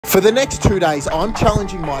For the next 2 days, I'm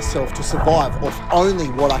challenging myself to survive off only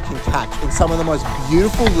what I can catch in some of the most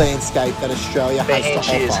beautiful landscape that Australia has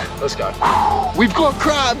to offer. Let's go. We've got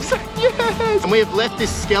crabs, yes! And we have left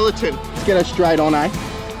this skeleton. Let's get her straight on, eh?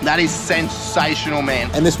 That is sensational, man.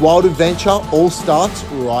 And this wild adventure all starts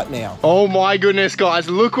right now. Oh my goodness, guys.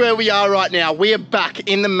 Look where we are right now. We are back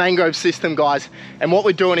in the mangrove system, guys. And what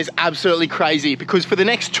we're doing is absolutely crazy because for the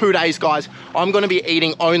next 2 days, guys, I'm gonna be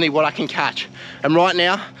eating only what I can catch. And right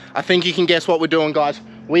now, I think you can guess what we're doing, guys.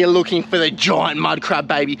 We are looking for the giant mud crab,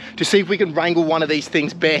 baby, to see if we can wrangle one of these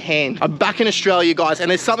things bare hand. I'm back in Australia, guys, and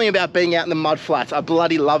there's something about being out in the mud flats. I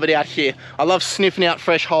bloody love it out here. I love sniffing out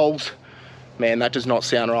fresh holes. Man, that does not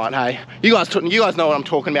sound right, hey? You guys know what I'm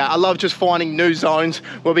talking about. I love just finding new zones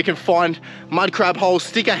where we can find mud crab holes,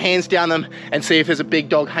 stick our hands down them, and see if there's a big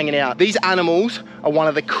dog hanging out. These animals are one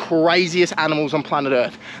of the craziest animals on planet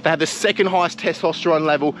Earth. They have the second highest testosterone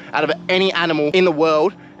level out of any animal in the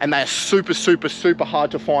world, and they are super, super, super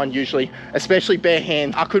hard to find usually, especially bare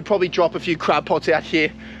hand. I could probably drop a few crab pots out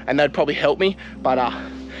here, and they'd probably help me, but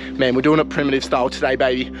man, we're doing it primitive style today,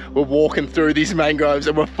 baby. We're walking through these mangroves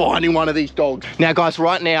and we're finding one of these dogs. Now, guys,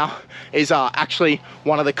 right now is actually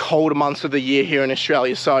one of the colder months of the year here in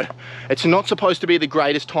Australia. So it's not supposed to be the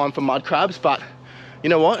greatest time for mud crabs, but you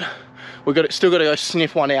know what? We've still got to go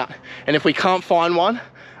sniff one out. And if we can't find one,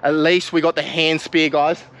 at least we got the hand spear,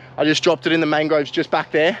 guys. I just dropped it in the mangroves just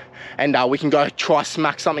back there, and we can go try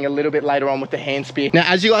smack something a little bit later on with the hand spear. Now,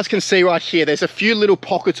 as you guys can see right here, there's a few little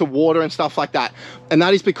pockets of water and stuff like that. And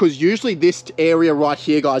that is because usually this area right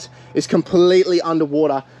here, guys, is completely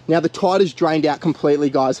underwater. Now the tide has drained out completely,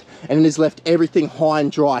 guys, and it has left everything high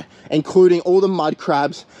and dry, including all the mud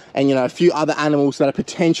crabs and, you know, a few other animals that are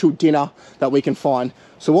potential dinner that we can find.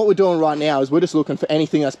 So what we're doing right now is we're just looking for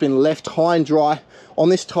anything that's been left high and dry on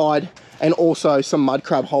this tide, and also some mud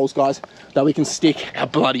crab holes, guys, that we can stick our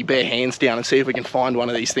bloody bare hands down and see if we can find one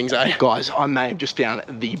of these things, eh? Guys, I may have just found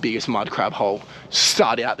the biggest mud crab hole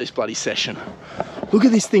start out this bloody session. Look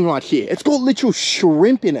at this thing right here. It's got literal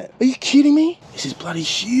shrimp in it. Are you kidding me? This is bloody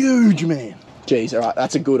huge, man. Jeez, all right,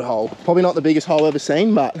 that's a good hole. Probably not the biggest hole I've ever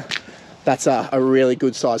seen, but that's a really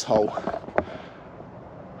good size hole.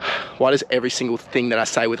 Why does every single thing that I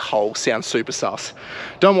say with hole sound super sus?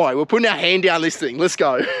 Don't worry, we're putting our hand down this thing. Let's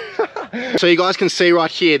go. So you guys can see right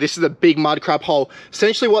here, this is a big mud crab hole.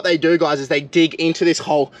 Essentially what they do, guys, is they dig into this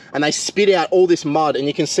hole and they spit out all this mud, and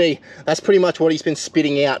you can see that's pretty much what he's been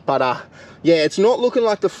spitting out. But yeah, it's not looking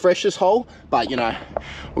like the freshest hole, but you know,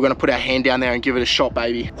 we're gonna put our hand down there and give it a shot,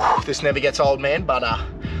 baby. Whew, this never gets old, man, but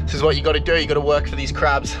this is what you gotta do. You gotta work for these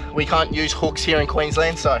crabs. We can't use hooks here in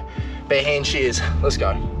Queensland, so bare hand shears. Let's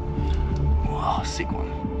go. Oh, sick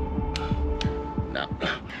one.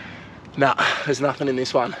 No, there's nothing in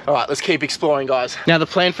this one. All right, let's keep exploring, guys. Now, the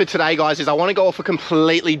plan for today, guys, is I want to go off a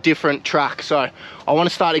completely different track. So I want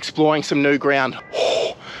to start exploring some new ground.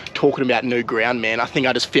 Oh, talking about new ground, man, I think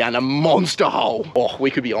I just found a monster hole. Oh,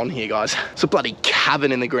 we could be on here, guys. It's a bloody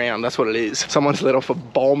cavern in the ground. That's what it is. Someone's let off a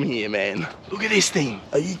bomb here, man. Look at this thing.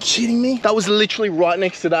 Are you kidding me? That was literally right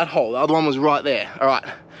next to that hole. The other one was right there. All right,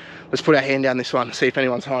 let's put our hand down this one, see if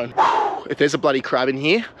anyone's home. If there's a bloody crab in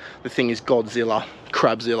here, the thing is Godzilla,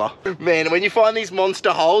 Crabzilla. Man, when you find these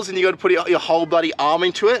monster holes and you got to put your whole bloody arm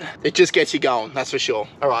into it, it just gets you going, that's for sure.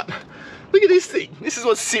 All right, look at this thing. This is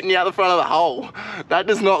what's sitting out the front of the hole. That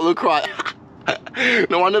does not look right.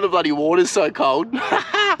 No wonder the bloody water's so cold.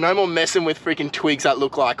 No more messing with freaking twigs that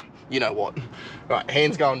look like, you know what. All right,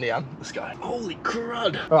 hands going down, let's go. Holy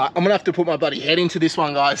crud. All right, I'm gonna have to put my bloody head into this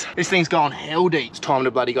one, guys. This thing's going hell deep. It's time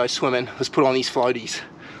to bloody go swimming. Let's put on these floaties.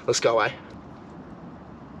 Let's go, eh?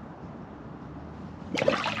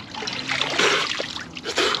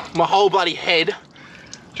 My whole bloody head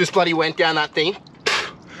just bloody went down that thing.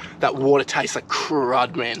 That water tastes like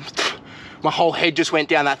crud, man. My whole head just went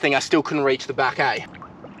down that thing. I still couldn't reach the back, eh?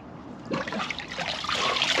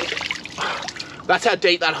 That's how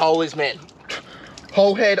deep that hole is, man.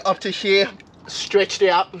 Whole head up to here, stretched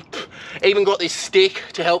out. Even got this stick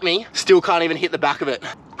to help me. Still can't even hit the back of it.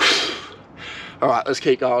 All right, let's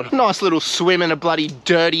keep going. Nice little swim in a bloody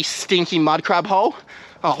dirty, stinky mud crab hole.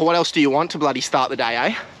 Oh, what else do you want to bloody start the day,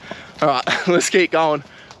 eh? All right, let's keep going.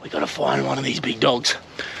 We gotta find one of these big dogs.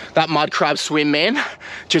 That mud crab swim, man,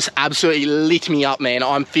 just absolutely lit me up, man.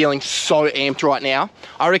 I'm feeling so amped right now.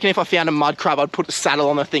 I reckon if I found a mud crab, I'd put the saddle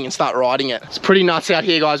on the thing and start riding it. It's pretty nuts out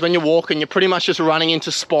here, guys. When you're walking, you're pretty much just running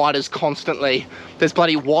into spiders constantly. There's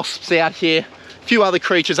bloody wasps out here. A few other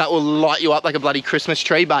creatures that will light you up like a bloody Christmas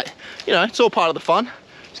tree, but you know, it's all part of the fun.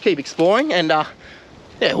 Just keep exploring, and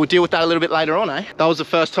yeah, we'll deal with that a little bit later on, eh? That was the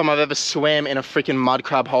first time I've ever swam in a freaking mud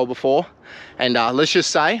crab hole before, and let's just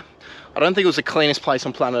say I don't think it was the cleanest place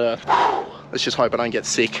on planet Earth. Let's just hope I don't get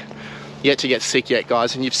sick. Yet to get sick yet,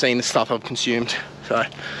 guys, and you've seen the stuff I've consumed. So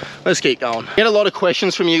let's keep going. Get a lot of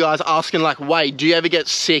questions from you guys asking like, Wade, do you ever get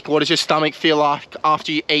sick? What does your stomach feel like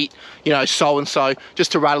after you eat, you know, so-and-so?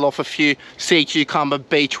 Just to rattle off a few: sea cucumber,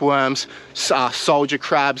 beach worms, soldier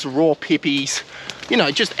crabs, raw pippies, you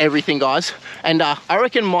know, just everything, guys. And I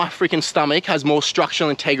reckon my freaking stomach has more structural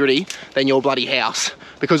integrity than your bloody house,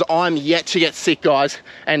 because I'm yet to get sick, guys.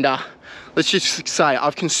 And let's just say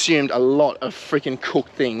I've consumed a lot of freaking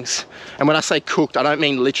cooked things. And when I say cooked, I don't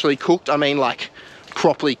mean literally cooked, I mean like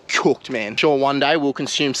properly cooked, man. Sure, one day we'll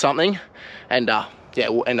consume something and yeah,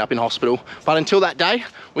 we'll end up in hospital. But until that day,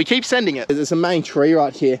 we keep sending it. There's a main tree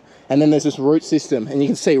right here, and then there's this root system, and you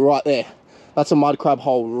can see right there, that's a mud crab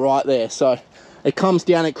hole right there. So it comes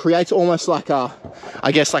down, it creates almost like a,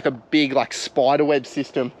 I guess like a big like spider web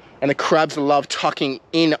system, and the crabs love tucking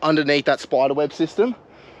in underneath that spider web system.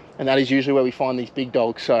 And that is usually where we find these big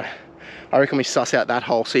dogs. So I reckon we suss out that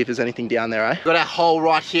hole, see if there's anything down there, eh? Got our hole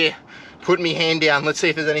right here. Putting my hand down. Let's see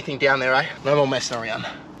if there's anything down there, eh? No more messing around.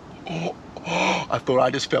 Oh, I thought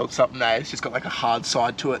I just felt something there. It's just got like a hard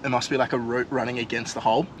side to it. There must be like a root running against the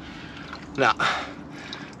hole. Nah,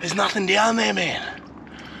 there's nothing down there, man.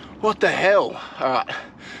 What the hell? All right,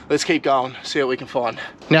 let's keep going, see what we can find.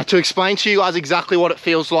 Now, to explain to you guys exactly what it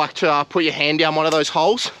feels like to put your hand down one of those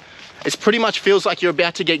holes, it pretty much feels like you're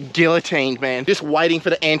about to get guillotined, man. Just waiting for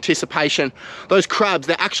the anticipation. Those crabs,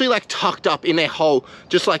 they're actually like tucked up in their hole,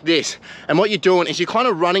 just like this. And what you're doing is you're kind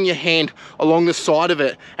of running your hand along the side of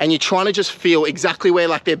it, and you're trying to just feel exactly where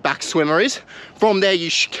like their back swimmer is. From there, you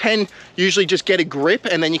can usually just get a grip,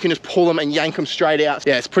 and then you can just pull them and yank them straight out.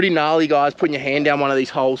 Yeah, it's pretty gnarly, guys, putting your hand down one of these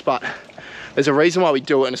holes, but there's a reason why we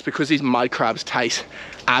do it, and it's because these mud crabs taste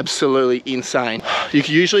absolutely insane.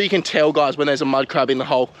 Usually you can tell, guys, when there's a mud crab in the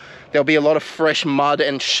hole. There'll be a lot of fresh mud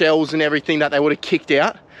and shells and everything that they would have kicked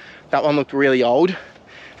out. That one looked really old,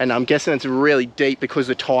 and I'm guessing it's really deep because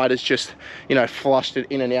the tide has just, you know, flushed it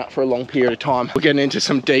in and out for a long period of time. We're getting into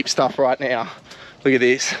some deep stuff right now. Look at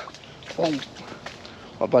this. Oh,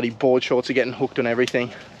 my bloody board shorts are getting hooked on everything.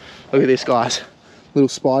 Look at this, guys. Little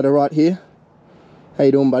spider right here. How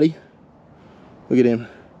you doing, buddy? Look at him.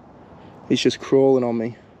 He's just crawling on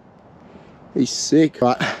me. He's sick.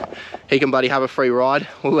 Right, he can bloody have a free ride.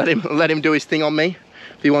 We'll let him do his thing on me.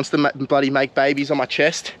 If he wants to bloody make babies on my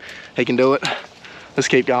chest, he can do it. Let's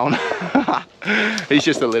keep going. He's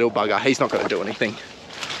just a little bugger. He's not gonna do anything.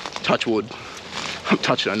 Touch wood. I'm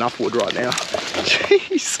touching enough wood right now.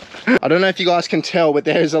 Jeez. I don't know if you guys can tell, but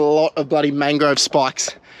there's a lot of bloody mangrove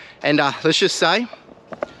spikes. And let's just say,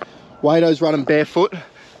 Wado's running barefoot.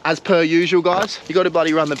 As per usual, guys, you gotta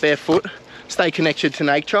bloody run the barefoot. Stay connected to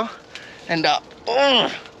nature. And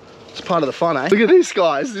it's part of the fun, eh? Look at this,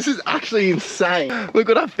 guys. This is actually insane. Look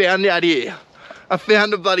what I found out here. I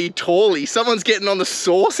found a bloody tawley. Someone's getting on the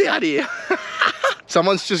sauce out here.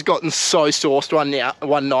 Someone's just gotten so sauced one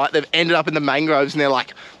night. They've ended up in the mangroves and they're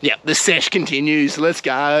like, yeah, the sesh continues. Let's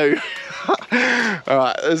go. All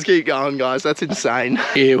right, let's keep going, guys. That's insane.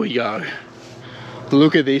 Here we go.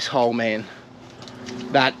 Look at this hole, man.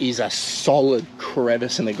 That is a solid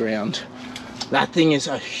crevice in the ground. That thing is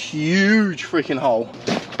a huge freaking hole.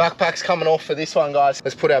 Backpack's coming off for this one, guys.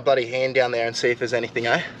 Let's put our bloody hand down there and see if there's anything,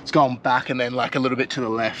 eh? It's going back and then like a little bit to the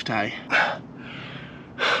left, eh?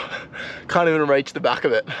 Can't even reach the back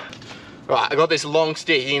of it. Right, I got this long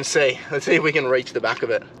stick, you can see. Let's see if we can reach the back of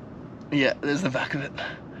it. Yeah, there's the back of it.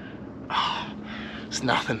 Oh, it's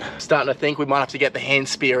nothing. Starting to think we might have to get the hand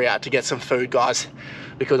spear out to get some food, guys,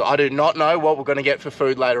 because I do not know what we're gonna get for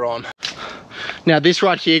food later on. Now this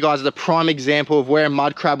right here, guys, is a prime example of where a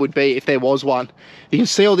mud crab would be if there was one. You can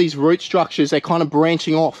see all these root structures, they're kind of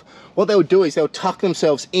branching off. What they'll do is they'll tuck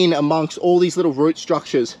themselves in amongst all these little root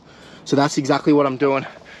structures. So that's exactly what I'm doing.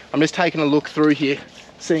 I'm just taking a look through here,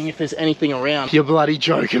 seeing if there's anything around. You're bloody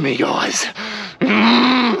joking me, guys.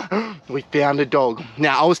 We found a dog.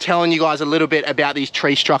 Now, I was telling you guys a little bit about these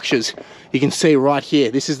tree structures. You can see right here,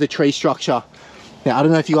 this is the tree structure. Now, I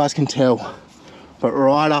don't know if you guys can tell, but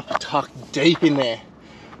right up tucked deep in there,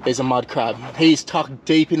 there's a mud crab. He's tucked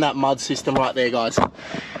deep in that mud system right there, guys.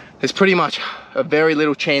 There's pretty much a very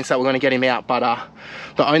little chance that we're gonna get him out, but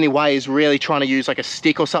the only way is really trying to use like a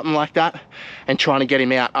stick or something like that and trying to get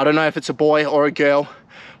him out. I don't know if it's a boy or a girl,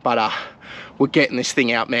 but we're getting this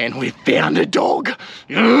thing out, man. We found a dog.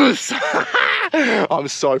 Yes. I'm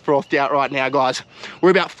so frothed out right now, guys.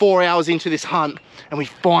 We're about 4 hours into this hunt and we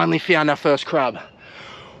finally found our first crab.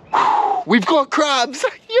 We've got crabs,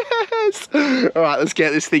 yes! All right, let's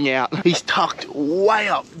get this thing out. He's tucked way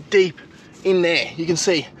up deep in there. You can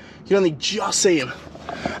see, you can only just see him.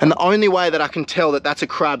 And the only way that I can tell that that's a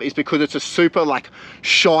crab is because it's a super like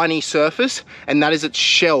shiny surface, and that is its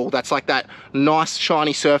shell. That's like that nice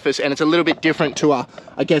shiny surface, and it's a little bit different to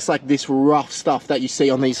I guess like this rough stuff that you see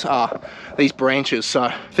on these branches.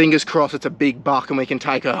 So fingers crossed it's a big buck and we can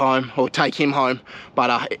take her home, or take him home.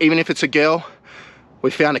 But even if it's a girl, we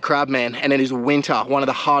found a crab, man, and it is winter, one of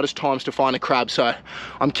the hardest times to find a crab, so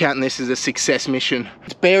I'm counting this as a success mission.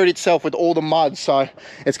 It's buried itself with all the mud, so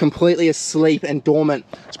it's completely asleep and dormant.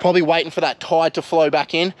 It's probably waiting for that tide to flow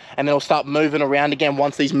back in, and then it'll start moving around again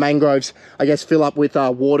once these mangroves, I guess, fill up with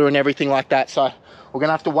water and everything like that. So we're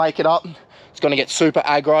gonna have to wake it up. It's gonna get super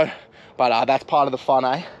aggro, but that's part of the fun,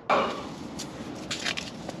 eh?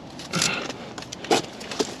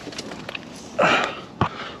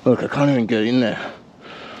 Look, I can't even get in there.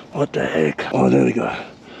 What the heck? Oh, there we go.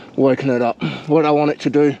 Woken it up. What I want it to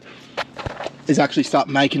do is actually start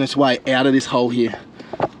making its way out of this hole here,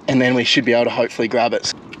 and then we should be able to hopefully grab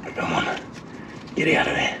it. Come on, get out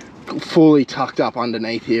of there. Fully tucked up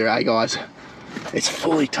underneath here, eh guys? It's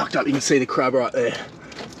fully tucked up. You can see the crab right there.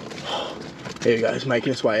 There we go, it's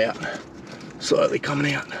making its way out. Slowly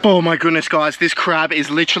coming out. Oh my goodness, guys, this crab is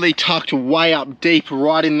literally tucked way up deep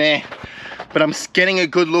right in there. But I'm getting a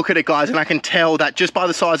good look at it, guys, and I can tell that just by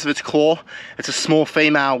the size of its claw, it's a small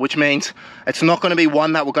female, which means it's not gonna be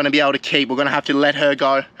one that we're gonna be able to keep. We're gonna have to let her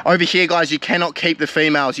go. Over here, guys, you cannot keep the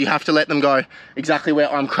females. You have to let them go exactly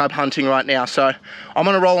where I'm crab hunting right now. So I'm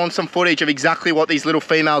gonna roll on some footage of exactly what these little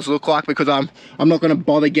females look like, because I'm not gonna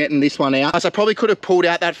bother getting this one out. As I probably could have pulled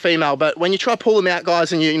out that female, but when you try to pull them out,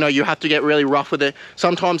 guys, and you have to get really rough with it,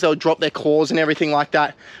 sometimes they'll drop their claws and everything like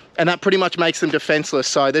that. And that pretty much makes them defenseless.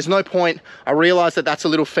 So there's no point, I realize that that's a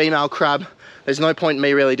little female crab. There's no point in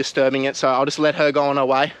me really disturbing it. So I'll just let her go on her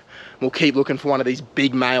way. We'll keep looking for one of these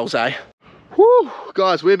big males, eh? Whew,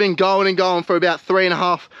 guys, we've been going and going for about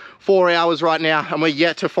 3.5, 4 hours right now, and we're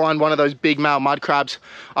yet to find one of those big male mud crabs.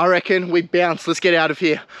 I reckon we bounce. Let's get out of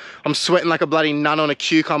here. I'm sweating like a bloody nun on a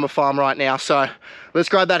cucumber farm right now. So let's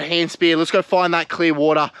grab that hand spear, let's go find that clear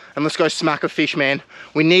water, and let's go smack a fish, man.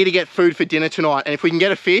 We need to get food for dinner tonight, and if we can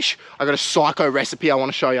get a fish, I got a psycho recipe I want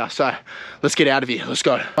to show you. So let's get out of here, let's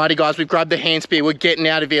go. Alrighty guys, we've grabbed the hand spear, we're getting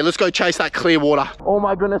out of here. Let's go chase that clear water. Oh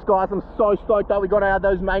my goodness, guys, I'm so stoked that we got out of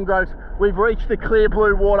those mangroves. We've reached the clear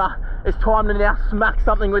blue water. It's time to now smack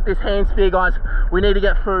something with this hand spear, guys. We need to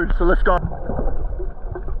get food, so let's go.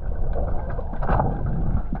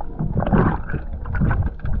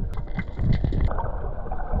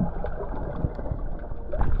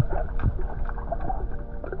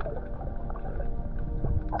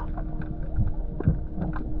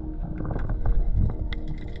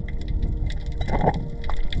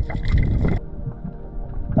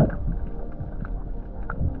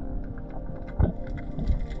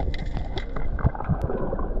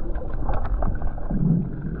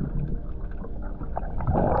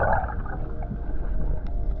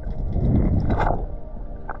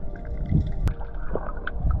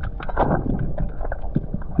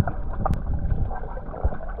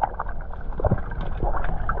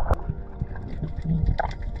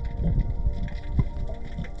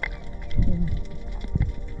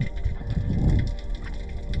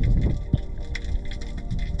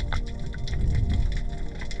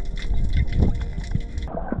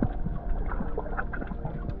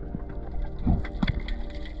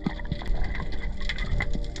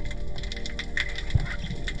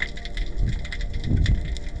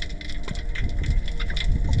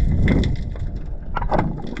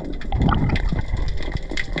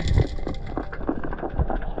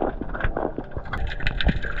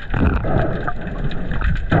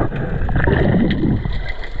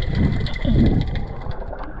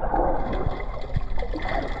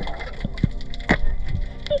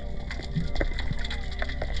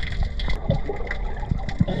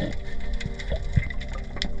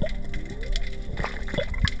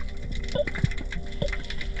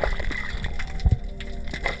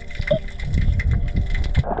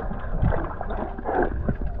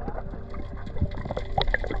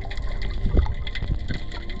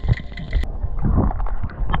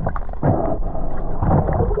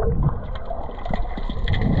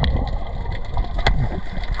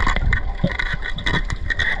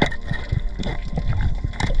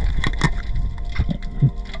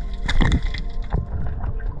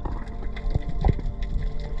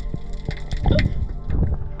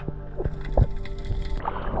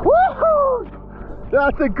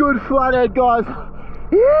 That's a good flathead, guys.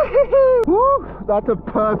 Woo, that's a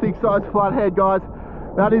perfect size flathead, guys.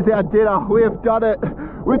 That is our dinner. We have done it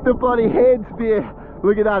with the bloody hand spear.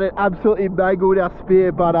 Look at that, it absolutely mangled our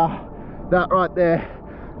spear, but that right there,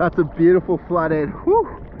 that's a beautiful flathead. Woo.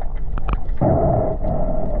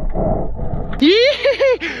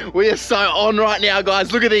 Yeah, we are so on right now,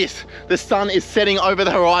 guys. Look at this. The sun is setting over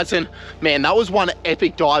the horizon. Man, that was one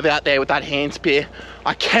epic dive out there with that hand spear.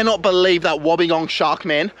 I cannot believe that wobbegong shark,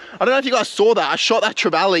 man. I don't know if you guys saw that. I shot that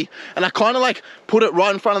trevally and I kind of like put it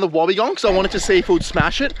right in front of the wobbegong because I wanted to see if it would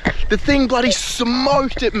smash it. The thing bloody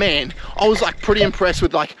smoked it, man. I was like pretty impressed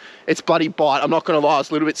with like its bloody bite. I'm not gonna lie, it's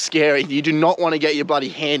a little bit scary. You do not want to get your bloody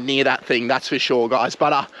hand near that thing, that's for sure, guys.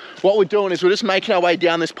 But what we're doing is we're just making our way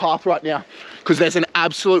down this path right now because there's an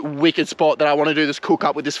absolute wicked spot that I want to do this cook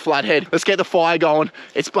up with this flathead. Let's get the fire going.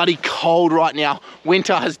 It's bloody cold right now.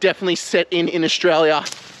 Winter has definitely set in Australia. You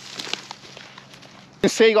can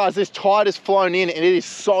see, guys, this tide has flown in and it is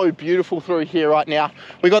so beautiful through here right now.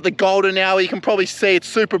 We got the golden hour. You can probably see it's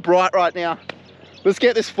super bright right now. Let's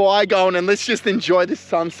get this fire going and let's just enjoy this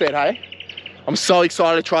sunset, hey? I'm so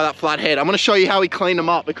excited to try that flathead. I'm gonna show you how we clean them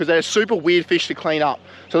up because they're super weird fish to clean up.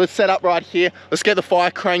 So let's set up right here. Let's get the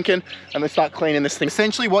fire cranking and let's start cleaning this thing.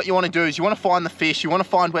 Essentially what you wanna do is you wanna find the fish, you wanna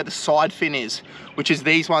find where the side fin is, which is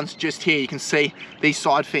these ones just here. You can see these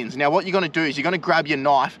side fins. Now what you're gonna do is you're gonna grab your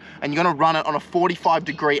knife and you're gonna run it on a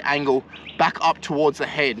 45-degree angle back up towards the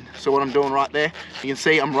head. So what I'm doing right there, you can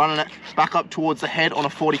see I'm running it back up towards the head on a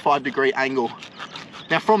 45-degree angle.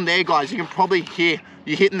 Now from there, guys, you can probably hear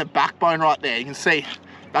you're hitting the backbone right there. You can see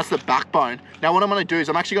that's the backbone. Now what I'm gonna do is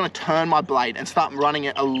I'm actually gonna turn my blade and start running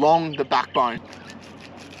it along the backbone.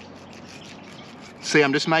 See,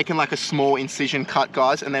 I'm just making like a small incision cut,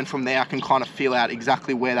 guys, and then from there I can kind of feel out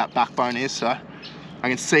exactly where that backbone is. So I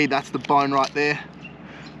can see that's the bone right there.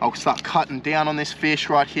 I'll start cutting down on this fish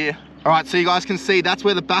right here. All right, so you guys can see that's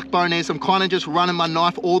where the backbone is. I'm kind of just running my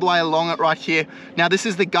knife all the way along it right here. Now this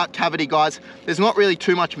is the gut cavity, guys. There's not really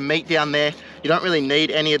too much meat down there. You don't really need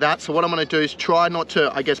any of that. So what I'm gonna do is try not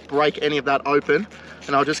to, I guess, break any of that open.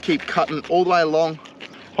 And I'll just keep cutting all the way along.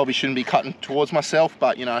 Probably shouldn't be cutting towards myself,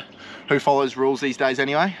 but you know, who follows rules these days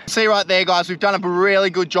anyway? See right there, guys, we've done a really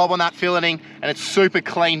good job on that filleting and it's super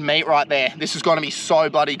clean meat right there. This is gonna be so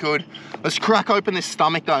bloody good. Let's crack open this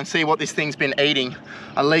stomach though and see what this thing's been eating.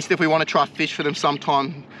 At least if we want to try fish for them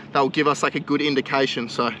sometime, they'll give us like a good indication.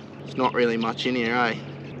 So there's not really much in here, eh?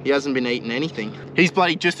 He hasn't been eating anything. He's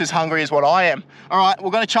bloody just as hungry as what I am. All right,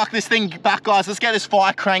 we're gonna chuck this thing back, guys. Let's get this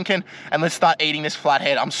fire cranking and let's start eating this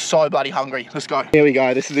flathead. I'm so bloody hungry. Let's go. Here we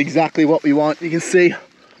go. This is exactly what we want. You can see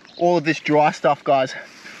all of this dry stuff, guys.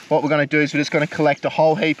 What we're gonna do is we're just gonna collect a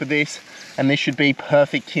whole heap of this and this should be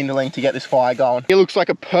perfect kindling to get this fire going. It looks like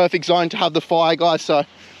a perfect zone to have the fire, guys. So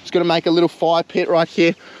just gonna make a little fire pit right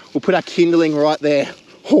here. We'll put our kindling right there.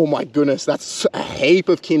 Oh my goodness, that's a heap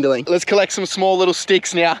of kindling. Let's collect some small little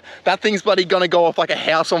sticks now. That thing's bloody gonna go off like a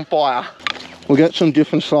house on fire. We'll get some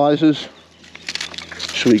different sizes.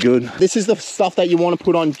 Should be good. This is the stuff that you want to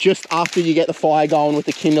put on just after you get the fire going with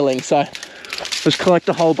the kindling. So let's collect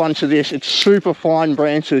a whole bunch of this. It's super fine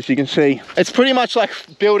branches, you can see. It's pretty much like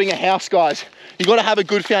building a house, guys. You got to have a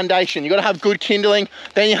good foundation. You got to have good kindling.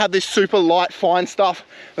 Then you have this super light, fine stuff.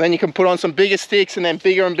 And then you can put on some bigger sticks and then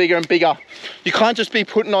bigger and bigger and bigger. You can't just be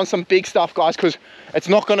putting on some big stuff, guys, because it's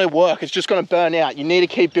not going to work. It's just going to burn out. You need to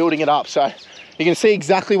keep building it up. So you can see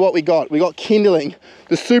exactly what we got. We got kindling,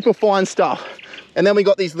 the super fine stuff. And then we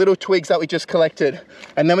got these little twigs that we just collected.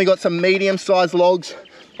 And then we got some medium-sized logs.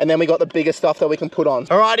 And then we got the bigger stuff that we can put on.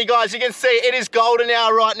 Alrighty, guys, you can see it is golden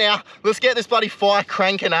hour right now. Let's get this bloody fire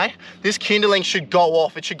cranking, eh? This kindling should go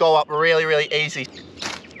off. It should go up really, really easy.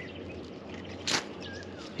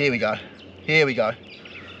 Here we go. Here we go.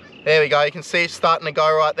 There we go. You can see it's starting to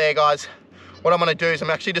go right there, guys. What I'm gonna do is I'm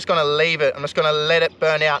actually just gonna leave it. I'm just gonna let it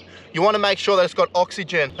burn out. You wanna make sure that it's got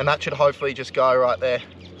oxygen, and that should hopefully just go right there.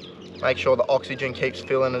 Make sure the oxygen keeps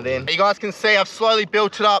filling it in. You guys can see I've slowly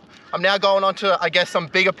built it up. I'm now going on to, I guess, some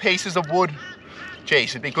bigger pieces of wood.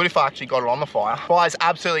 Geez, it'd be good if I actually got it on the fire. Fire's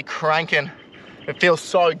absolutely cranking. It feels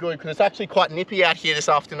so good because it's actually quite nippy out here this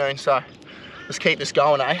afternoon. So let's keep this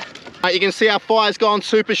going, eh? You can see our fire's going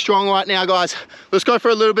super strong right now, guys. Let's go for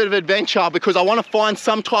a little bit of adventure because I want to find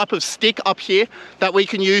some type of stick up here that we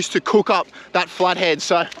can use to cook up that flathead.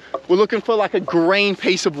 So we're looking for like a green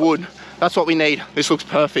piece of wood. That's what we need. This looks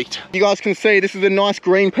perfect. You guys can see this is a nice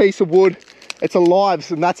green piece of wood. It's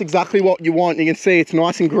alive, and that's exactly what you want. You can see it's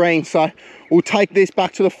nice and green. So we'll take this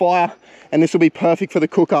back to the fire and this will be perfect for the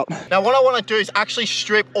cook up. Now what I want to do is actually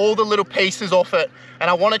strip all the little pieces off it, and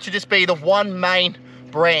I want it to just be the one main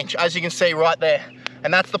branch, as you can see right there.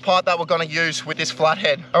 And that's the part that we're gonna use with this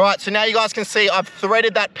flathead. All right, so now you guys can see I've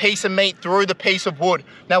threaded that piece of meat through the piece of wood.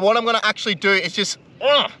 Now what I'm gonna actually do is just,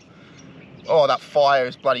 oh, that fire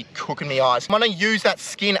is bloody cooking me eyes. I'm gonna use that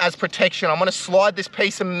skin as protection. I'm gonna slide this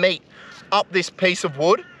piece of meat up this piece of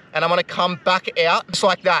wood, and I'm gonna come back out just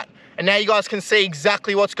like that. And now you guys can see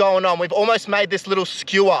exactly what's going on. We've almost made this little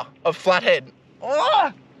skewer of flathead.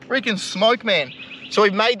 Oh, freaking smoke, man. So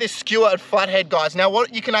we've made this skewer of flathead, guys. Now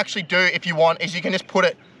what you can actually do if you want is you can just put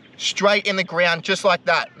it straight in the ground just like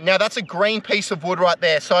that. Now that's a green piece of wood right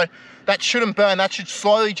there. So that shouldn't burn. That should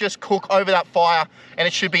slowly just cook over that fire and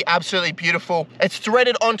it should be absolutely beautiful. It's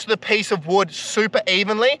threaded onto the piece of wood super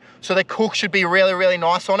evenly, so the cook should be really, really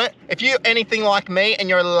nice on it. If you're anything like me and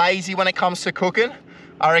you're lazy when it comes to cooking,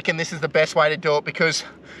 I reckon this is the best way to do it, because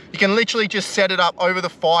you can literally just set it up over the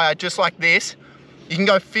fire just like this. You can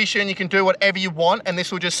go fishing, you can do whatever you want, and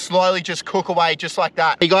this will just slowly just cook away just like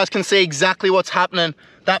that. You guys can see exactly what's happening.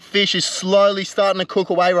 That fish is slowly starting to cook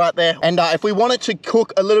away right there. And if we want it to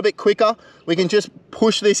cook a little bit quicker, we can just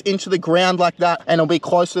push this into the ground like that and it'll be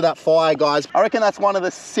close to that fire, guys. I reckon that's one of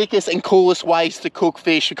the sickest and coolest ways to cook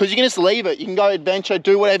fish, because you can just leave it. You can go adventure,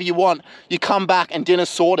 do whatever you want. You come back and dinner's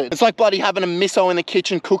sorted. It's like bloody having a misso in the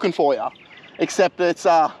kitchen cooking for you, except it's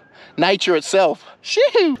nature itself.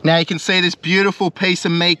 Shoo! Now you can see this beautiful piece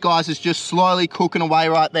of meat, guys, is just slowly cooking away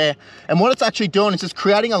right there. And what it's actually doing is it's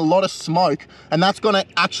creating a lot of smoke, and that's gonna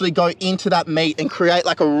actually go into that meat and create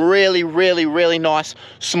like a really, really, really nice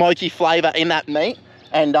smoky flavor in that meat.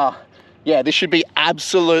 And yeah, this should be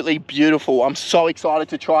absolutely beautiful. I'm so excited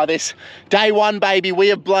to try this. Day one, baby, we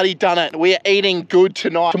have bloody done it. We are eating good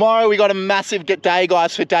tonight. Tomorrow we got a massive day,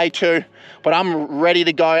 guys, for day 2. But I'm ready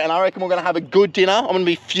to go, and I reckon we're gonna have a good dinner. I'm gonna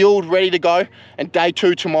be fueled, ready to go, and day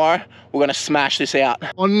 2 tomorrow, we're gonna smash this out.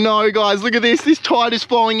 Oh no, guys, look at this. This tide is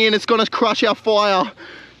falling in. It's gonna crush our fire.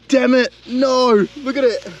 Damn it, no. Look at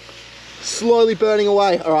it. Slowly burning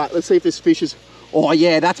away. All right, let's see if this fish is, oh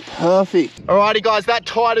yeah, that's perfect. Alrighty guys, that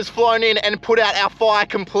tide has flown in and put out our fire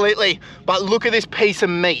completely. But look at this piece of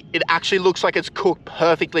meat. It actually looks like it's cooked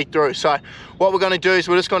perfectly through. So what we're gonna do is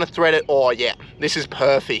we're just gonna thread it. Oh yeah, this is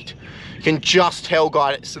perfect. You can just tell,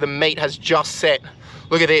 guys, so the meat has just set.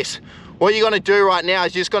 Look at this. What you're gonna do right now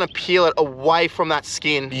is you're just gonna peel it away from that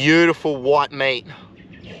skin. Beautiful white meat.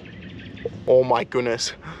 Oh my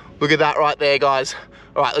goodness. Look at that right there, guys.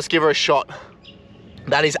 All right, let's give her a shot.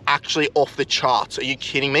 That is actually off the charts. Are you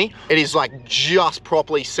kidding me? It is like just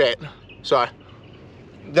properly set. So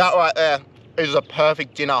that right there is a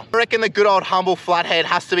perfect dinner. I reckon the good old humble flathead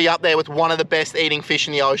has to be up there with one of the best eating fish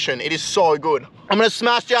in the ocean. It is so good. I'm gonna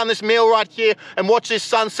smash down this meal right here and watch this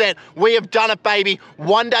sunset. We have done it, baby.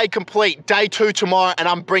 1 day complete, day 2 tomorrow, and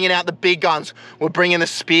I'm bringing out the big guns. We're bringing the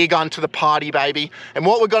spear gun to the party, baby. And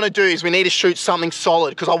what we're gonna do is we need to shoot something solid,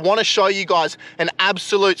 because I wanna show you guys an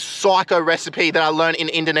absolute psycho recipe that I learned in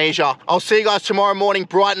Indonesia. I'll see you guys tomorrow morning,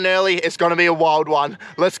 bright and early. It's gonna be a wild one.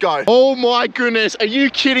 Let's go. Oh my goodness, are you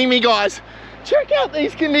kidding me, guys? Check out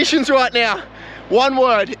these conditions right now. One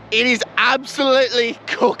word, it is absolutely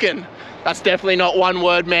cooking. That's definitely not one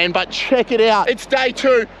word, man, but check it out. It's day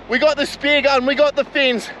 2. We got the spear gun, we got the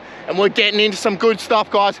fins, and we're getting into some good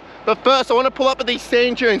stuff, guys. But first, I want to pull up at these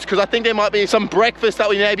sand dunes, because I think there might be some breakfast that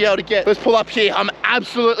we may be able to get. Let's pull up here. I'm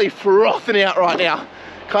absolutely frothing out right now.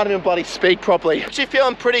 Can't even bloody speak properly. Actually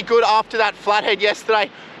feeling pretty good after that flathead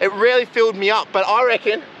yesterday. It really filled me up, but I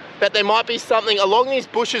reckon that there might be something along these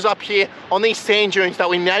bushes up here on these sand dunes that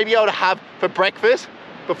we may be able to have for breakfast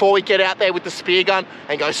before we get out there with the spear gun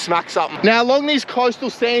and go smack something. Now along these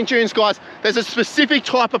coastal sand dunes, guys, there's a specific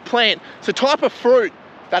type of plant. It's a type of fruit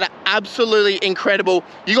that are absolutely incredible.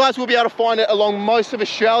 You guys will be able to find it along most of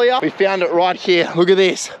Australia. We found it right here. Look at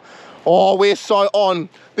this. Oh, we're so on.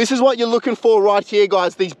 This is what you're looking for right here,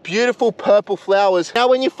 guys. These beautiful purple flowers. Now,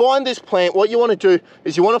 when you find this plant, what you want to do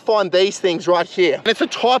is you want to find these things right here. And it's a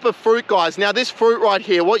type of fruit, guys. Now, this fruit right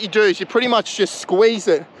here, what you do is you pretty much just squeeze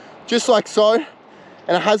it, just like so.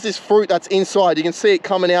 And it has this fruit that's inside. You can see it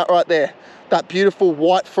coming out right there. That beautiful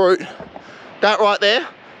white fruit. That right there,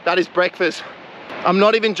 that is breakfast. I'm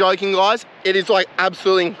not even joking, guys. It is like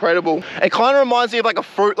absolutely incredible. It kind of reminds me of like a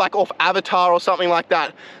fruit like off Avatar or something like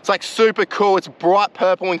that. It's like super cool. It's bright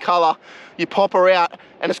purple in color. You pop her out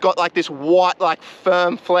and it's got like this white, like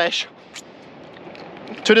firm flesh.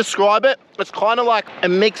 To describe it, it's kind of like a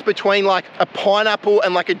mix between like a pineapple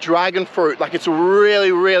and like a dragon fruit. Like it's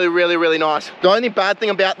really, really, really, really nice. The only bad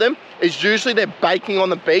thing about them is usually they're baking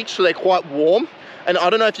on the beach, so they're quite warm. And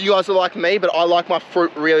I don't know if you guys are like me, but I like my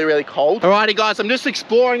fruit really, really cold. Alrighty guys, I'm just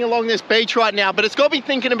exploring along this beach right now, but it's got me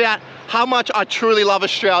thinking about how much I truly love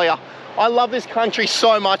Australia. I love this country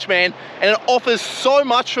so much, man. And it offers so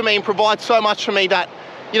much for me and provides so much for me that,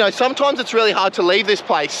 you know, sometimes it's really hard to leave this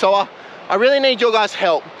place. So I really need your guys'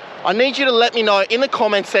 help. I need you to let me know in the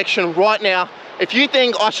comment section right now if you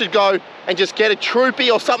think I should go and just get a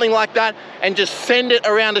troopy or something like that and just send it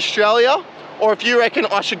around Australia, or if you reckon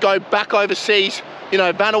I should go back overseas, you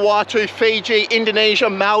know, Vanuatu, Fiji, Indonesia,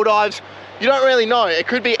 Maldives. You don't really know. It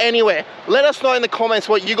could be anywhere. Let us know in the comments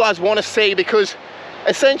what you guys want to see, because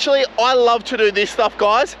essentially I love to do this stuff,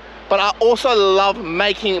 guys, but I also love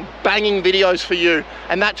making banging videos for you,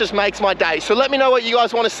 and that just makes my day. So let me know what you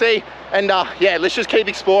guys want to see, and yeah, let's just keep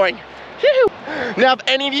exploring. Now, if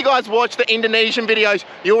any of you guys watch the Indonesian videos,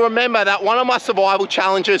 you'll remember that one of my survival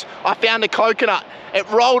challenges, I found a coconut. It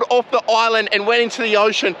rolled off the island and went into the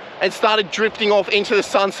ocean and started drifting off into the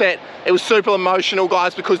sunset. It was super emotional,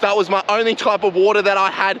 guys, because that was my only type of water that I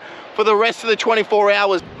had for the rest of the 24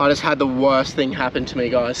 hours. I just had the worst thing happen to me,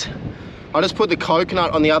 guys. I just put the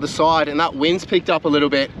coconut on the other side and that wind's picked up a little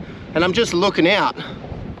bit, and I'm just looking out.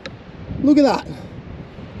 Look at that.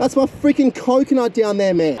 That's my freaking coconut down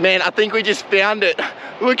there, man. Man, I think we just found it.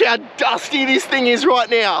 Look how dusty this thing is right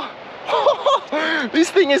now. This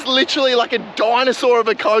thing is literally like a dinosaur of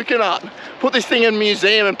a coconut. Put this thing in a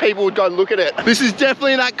museum and people would go look at it. This is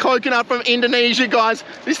definitely that coconut from Indonesia, guys.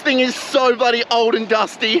 This thing is so bloody old and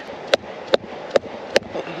dusty.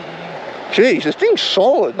 Jeez, this thing's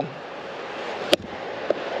solid.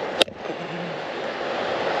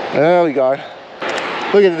 There we go.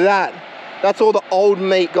 Look at that. That's all the old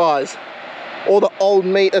meat, guys. All the old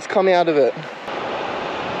meat that's come out of it.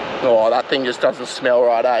 Oh, that thing just doesn't smell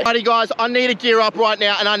right, eh? Alrighty, guys, I need to gear up right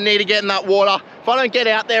now and I need to get in that water. If I don't get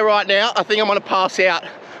out there right now, I think I'm gonna pass out.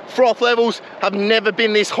 Froth levels have never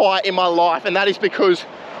been this high in my life, and that is because,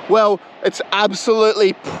 well, it's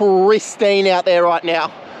absolutely pristine out there right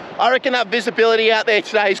now. I reckon that visibility out there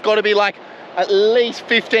today has got to be like at least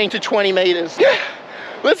 15 to 20 meters.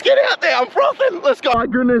 Let's get out there, I'm frothing, let's go. My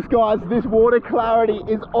goodness, guys, this water clarity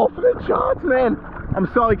is off the charts, man. I'm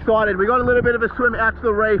so excited. We got a little bit of a swim out to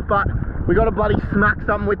the reef, but we got to bloody smack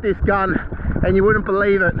something with this gun, and you wouldn't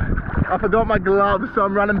believe it. I forgot my gloves, so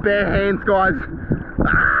I'm running bare hands, guys.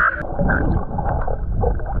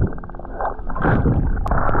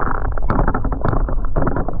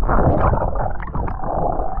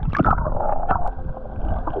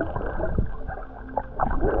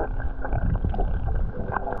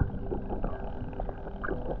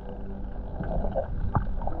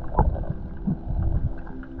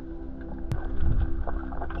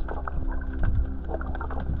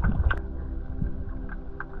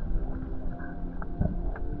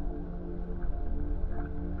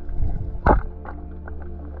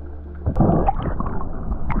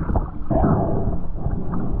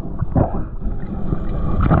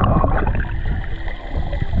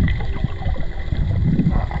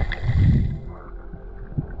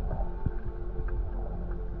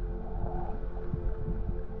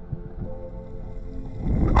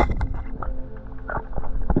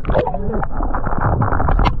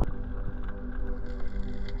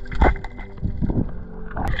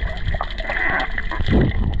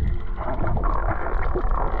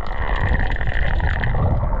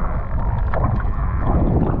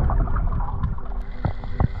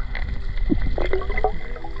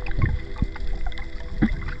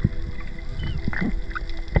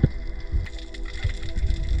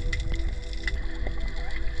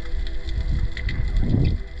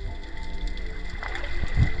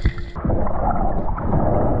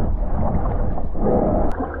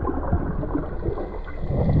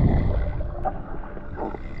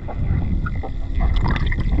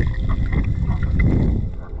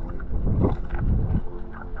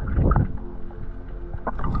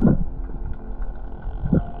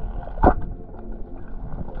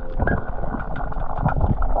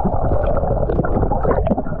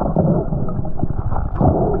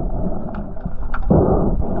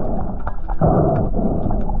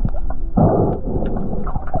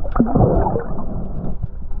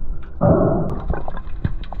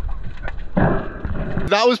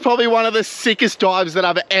 That was probably one of the sickest dives that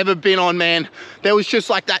I've ever been on, man. There was just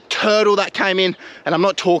like that turtle that came in, and I'm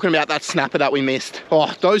not talking about that snapper that we missed.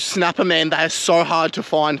 Oh, those snapper, man, they are so hard to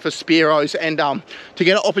find for Spearos, and to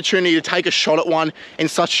get an opportunity to take a shot at one in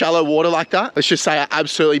such shallow water like that, let's just say I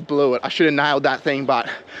absolutely blew it. I should have nailed that thing, but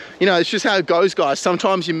you know, it's just how it goes, guys.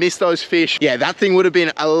 Sometimes you miss those fish. Yeah, that thing would have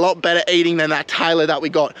been a lot better eating than that tailor that we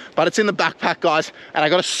got, but it's in the backpack, guys, and I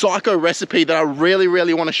got a psycho recipe that I really,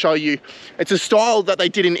 really want to show you. It's a style that they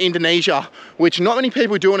did in Indonesia, which not many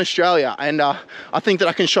people do in Australia, and I think that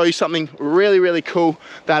I can show you something really, really cool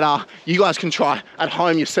that you guys can try at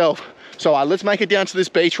home yourself. So let's make it down to this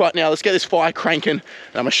beach right now. Let's get this fire cranking, and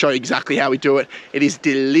I'm gonna show you exactly how we do it. It is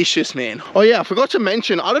delicious, man. Oh yeah, I forgot to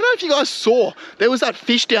mention, I don't know if you guys saw, there was that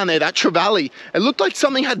fish down there, that trevally. It looked like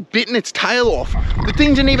something had bitten its tail off. The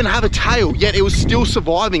thing didn't even have a tail, yet it was still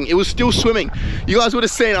surviving. It was still swimming. You guys would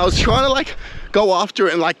have seen, I was trying to like go after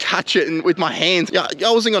it and like catch it and with my hands. Yeah,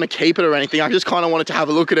 I wasn't gonna keep it or anything. I just kind of wanted to have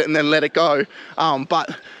a look at it and then let it go.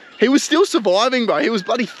 But he was still surviving, bro. He was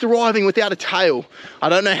bloody thriving without a tail. I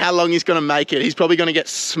don't know how long he's gonna make it. He's probably gonna get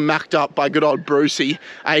smacked up by good old Brucey,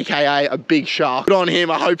 AKA a big shark. Good on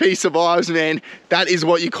him, I hope he survives, man. That is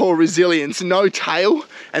what you call resilience. No tail,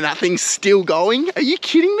 and that thing's still going. Are you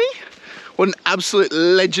kidding me? What an absolute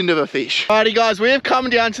legend of a fish. Alrighty guys, we have come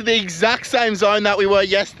down to the exact same zone that we were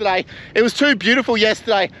yesterday. It was too beautiful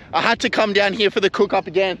yesterday. I had to come down here for the cook up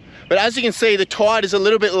again. But as you can see, the tide is a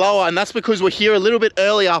little bit lower, and that's because we're here a little bit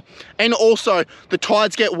earlier. And also the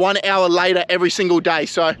tides get 1 hour later every single day.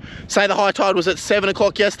 So say the high tide was at 7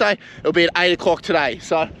 o'clock yesterday, it'll be at 8 o'clock today.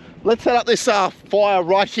 So let's set up this fire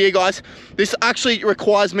right here, guys. This actually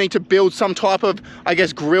requires me to build some type of, I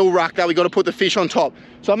guess, grill rack that we got to put the fish on top.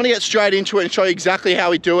 So I'm gonna get straight into it and show you exactly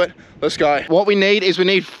how we do it. Let's go. What we need is we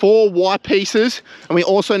need 4 white pieces, and we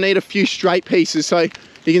also need a few straight pieces. So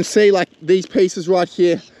you can see like these pieces right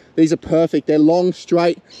here, these are perfect. They're long,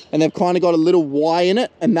 straight, and they've kind of got a little Y in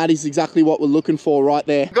it, and that is exactly what we're looking for right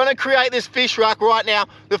there. We're gonna create this fish rack right now.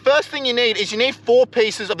 The first thing you need is you need 4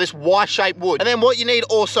 pieces of this Y-shaped wood. And then what you need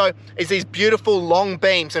also is these beautiful long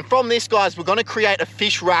beams. And from this, guys, we're gonna create a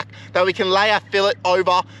fish rack that we can lay our fillet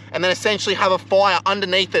over and then essentially have a fire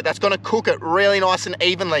underneath it that's gonna cook it really nice and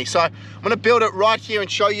evenly. So I'm gonna build it right here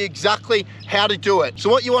and show you exactly how to do it. So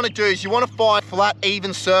what you wanna do is you wanna find a flat,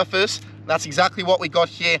 even surface. That's exactly what we got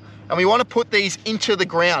here. And we want to put these into the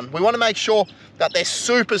ground. We want to make sure that they're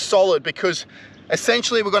super solid, because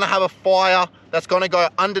essentially we're going to have a fire that's going to go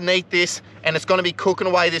underneath this, and it's going to be cooking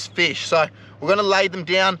away this fish. So we're going to lay them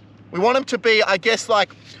down. We want them to be, I guess,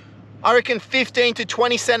 like, I reckon 15 to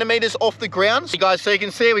 20 centimeters off the ground. So guys, so you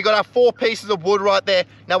can see we got our 4 pieces of wood right there.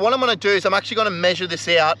 Now what I'm going to do is I'm actually going to measure this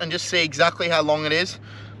out and just see exactly how long it is.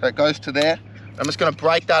 So it goes to there. I'm just going to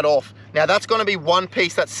break that off. Now that's going to be 1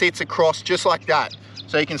 piece that sits across just like that.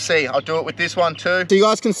 So you can see, I'll do it with this one too. So you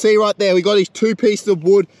guys can see right there, we got these 2 pieces of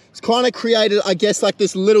wood. It's kind of created, I guess, like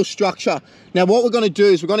this little structure. Now what we're going to do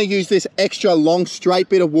is we're going to use this extra long straight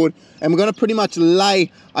bit of wood, and we're going to pretty much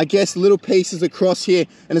lay, I guess, little pieces across here,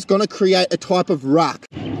 and it's going to create a type of rack.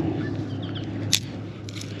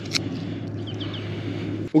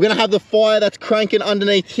 We're going to have the fire that's cranking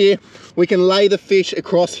underneath here. We can lay the fish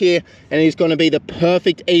across here, and it's going to be the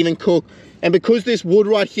perfect even cook. And because this wood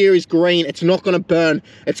right here is green, it's not going to burn.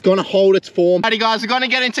 It's going to hold its form. Alrighty guys, we're going to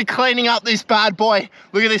get into cleaning up this bad boy.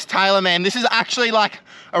 Look at this tailor, man. This is actually like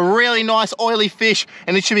a really nice oily fish,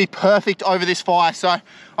 and it should be perfect over this fire. So I'm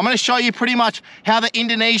going to show you pretty much how the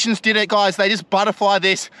Indonesians did it, guys. They just butterfly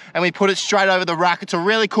this and we put it straight over the rack. It's a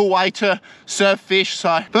really cool way to serve fish.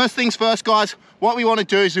 So first things first, guys, what we want to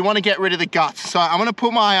do is we want to get rid of the guts. So I'm going to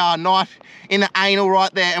put my knife in the anal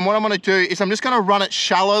right there, and what I'm going to do is I'm just going to run it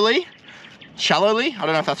shallowly, I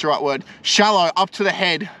don't know if that's the right word, shallow up to the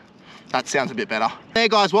head. That sounds a bit better. There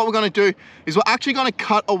guys, what we're going to do is we're actually going to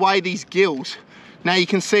cut away these gills. Now you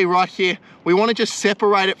can see right here, we want to just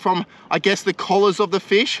separate it from, I guess, the collars of the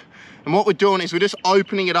fish. And what we're doing is we're just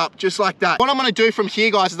opening it up just like that. What I'm going to do from here,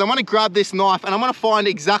 guys, is I'm going to grab this knife and I'm going to find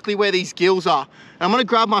exactly where these gills are. And I'm going to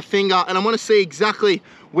grab my finger and I'm going to see exactly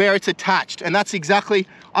where it's attached. And that's exactly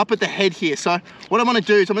up at the head here. So what I'm going to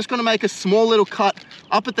do is I'm just going to make a small little cut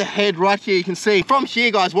up at the head right here. You can see from here,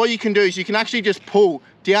 guys, what you can do is you can actually just pull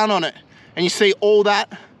down on it, and you see all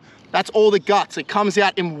that. That's all the guts. It comes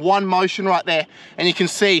out in one motion right there, and you can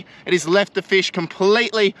see it has left the fish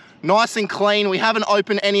completely nice and clean. We haven't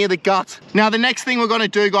opened any of the guts. Now the next thing we're going to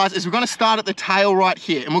do, guys, is we're going to start at the tail right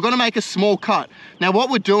here, and we're going to make a small cut. Now what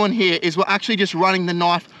we're doing here is we're actually just running the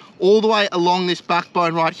knife all the way along this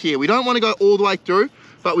backbone right here. We don't want to go all the way through,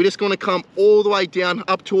 but we're just going to come all the way down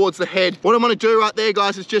up towards the head. What I'm going to do right there,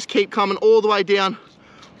 guys, is just keep coming all the way down,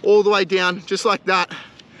 just like that.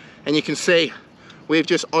 And you can see we've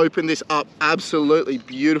just opened this up. Absolutely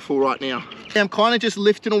beautiful right now. I'm kind of just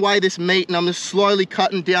lifting away this meat, and I'm just slowly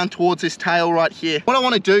cutting down towards this tail right here. What I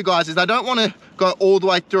want to do, guys, is I don't want to go all the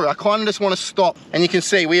way through. I kind of just want to stop. And you can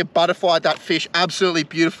see we have butterflied that fish. Absolutely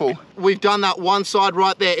beautiful. We've done that one side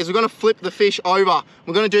right there. Is we're going to flip the fish over.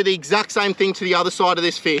 We're going to do the exact same thing to the other side of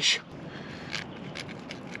this fish.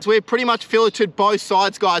 So we've pretty much filleted both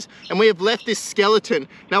sides, guys, and we have left this skeleton.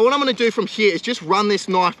 Now what I'm going to do from here is just run this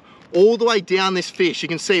knife all the way down this fish. You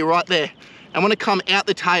can see right there. and want to come out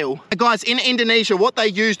the tail. Now guys, in Indonesia, what they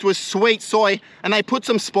used was sweet soy, and they put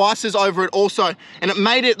some spices over it also, and it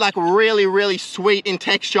made it like really, really sweet in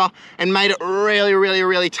texture and made it really, really,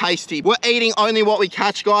 really tasty. We're eating only what we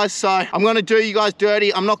catch, guys, so I'm gonna do you guys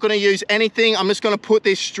dirty. I'm not gonna use anything. I'm just gonna put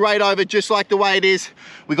this straight over just like the way it is.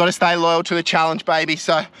 We gotta stay loyal to the challenge, baby.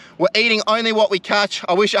 So we're eating only what we catch.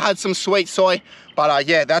 I wish I had some sweet soy, but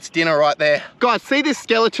yeah, that's dinner right there. Guys, see this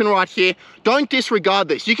skeleton right here? Don't disregard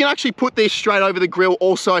this. You can actually put this straight over the grill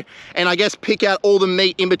also, and I guess pick out all the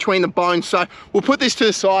meat in between the bones. So we'll put this to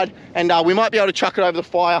the side, and we might be able to chuck it over the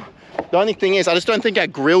fire. The only thing is, I just don't think our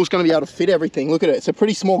grill's gonna be able to fit everything. Look at it, it's a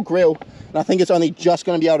pretty small grill, and I think it's only just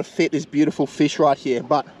gonna be able to fit this beautiful fish right here.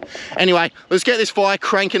 But anyway, let's get this fire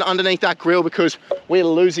cranking underneath that grill because we're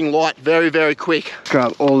losing light very, very quick.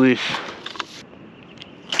 Grab all this.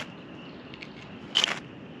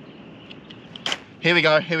 Here we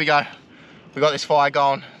go, here we go. We got this fire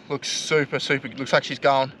going. Looks super, super, looks like she's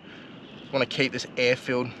going. Want to keep this air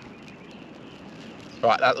filled.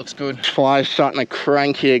 Right, that looks good. Fire's starting to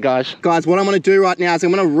crank here, guys. Guys, what I'm gonna do right now is I'm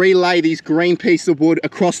gonna relay these green pieces of wood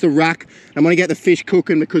across the rack. I'm gonna get the fish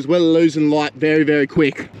cooking because we're losing light very, very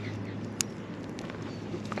quick.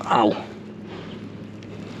 Ow.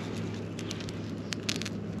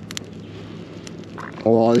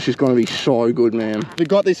 Oh, this is gonna be so good, man. We've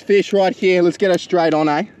got this fish right here. Let's get her straight on,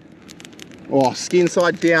 eh? Oh, skin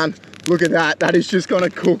side down. Look at that. That is just gonna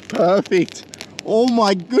cook perfect. Oh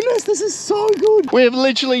my goodness, this is so good. We have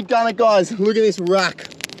literally done it, guys. Look at this rack.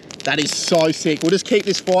 That is so sick. We'll just keep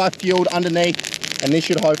this fire fueled underneath, and this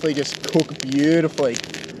should hopefully just cook beautifully.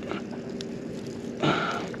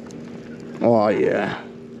 Oh yeah.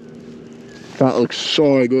 That looks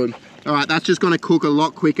so good. All right, that's just gonna cook a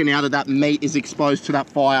lot quicker now that that meat is exposed to that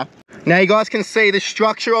fire. Now you guys can see the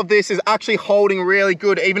structure of this is actually holding really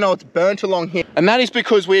good, even though it's burnt along here. And that is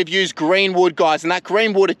because we've used green wood, guys. And that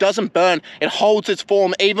green wood, it doesn't burn. It holds its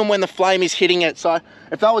form even when the flame is hitting it. So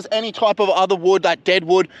if that was any type of other wood, like dead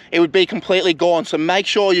wood, it would be completely gone. So make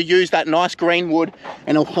sure you use that nice green wood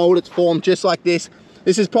and it'll hold its form just like this.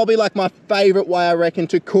 This is probably like my favorite way, I reckon,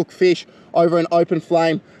 to cook fish over an open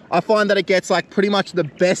flame. I find that it gets like pretty much the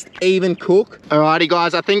best even cook. Alrighty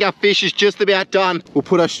guys, I think our fish is just about done. We'll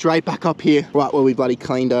put her straight back up here, right where we bloody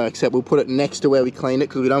cleaned her, except we'll put it next to where we cleaned it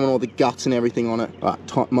because we don't want all the guts and everything on it.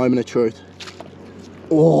 Right, moment of truth.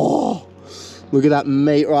 Oh, look at that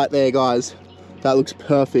meat right there, guys. That looks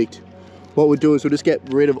perfect. What we'll do is we'll just get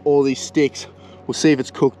rid of all these sticks. We'll see if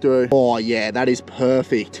it's cooked through. Oh yeah, that is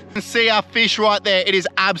perfect. You can see our fish right there. It is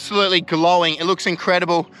absolutely glowing. It looks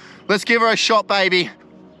incredible. Let's give her a shot, baby.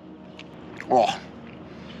 Oh,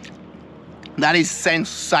 that is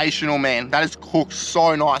sensational, man. That is cooked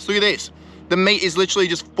so nice. Look at this. The meat is literally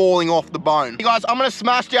just falling off the bone. Hey guys, I'm gonna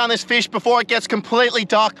smash down this fish before it gets completely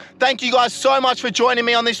dark. Thank you guys so much for joining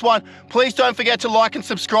me on this one. Please don't forget to like and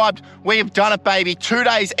subscribe. We have done it, baby. 2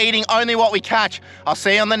 days eating only what we catch. I'll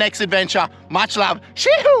see you on the next adventure. Much love.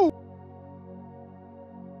 Shee-hoo!